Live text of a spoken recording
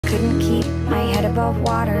couldn't keep my head above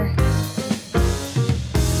water.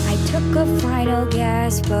 I took a final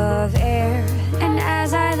gasp of air, and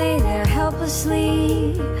as I lay there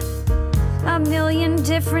helplessly, a million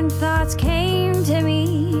different thoughts came to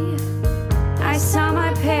me. I saw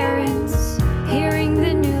my parents